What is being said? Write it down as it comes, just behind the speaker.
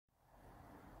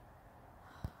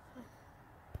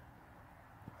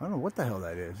I don't know what the hell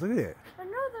that is. Look at it. I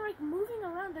know they're like moving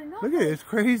around. They're not. Look at it. It's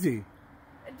crazy.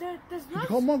 There's not.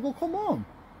 Come on, go, come on.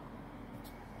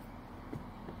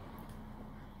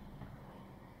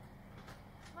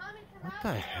 Mommy, What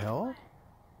the hell?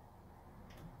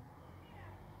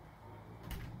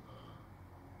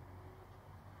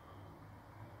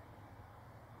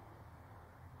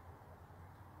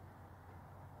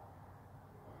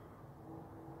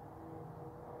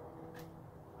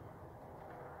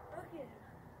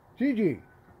 Gigi,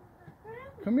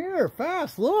 come here,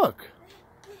 fast, look.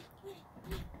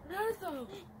 Naruto.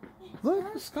 Look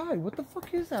at the sky. What the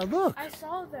fuck is that? Look. I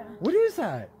saw them. What is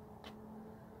that?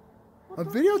 Well,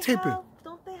 I'm videotaping.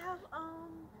 Don't they have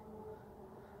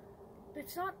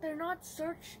It's not. They're not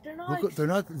search. They're not. Look, like, they're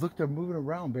not. Look, they're moving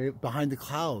around, babe. Behind the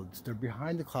clouds. They're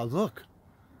behind the clouds. Look.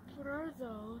 What are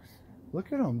those?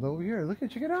 Look at them over here. Look at.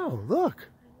 Check it out. Look.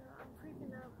 I'm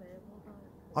freaking out, babe. Hold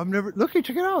on. I've never. Look at.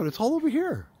 Check it out. It's all over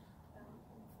here.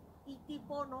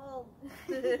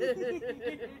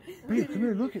 Babe, come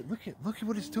here. Look at. Look at. Look at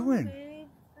what it's doing. Babe,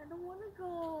 I don't want to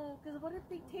go. Cause what if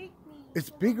they take me? It's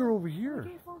bigger over here.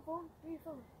 Okay, phone.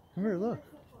 Come here. Look.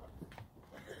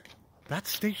 That's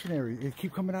stationary. It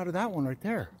keep coming out of that one right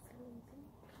there.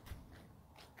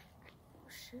 Oh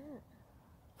shit.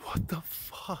 What the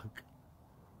fuck?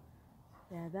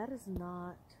 Yeah, that is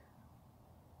not.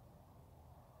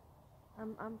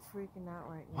 I'm freaking out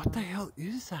right now. What the hell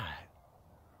is that?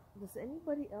 Does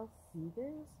anybody else see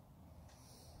this?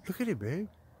 Look at it, babe.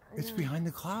 It's behind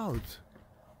the clouds.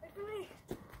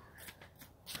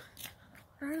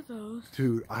 What are those?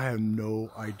 Dude, I have no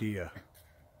idea.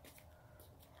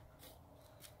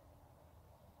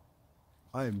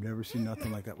 I have never seen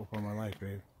nothing like that before in my life,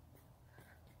 babe.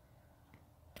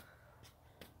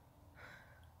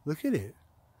 Look at it.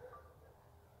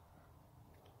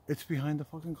 It's behind the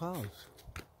fucking clouds.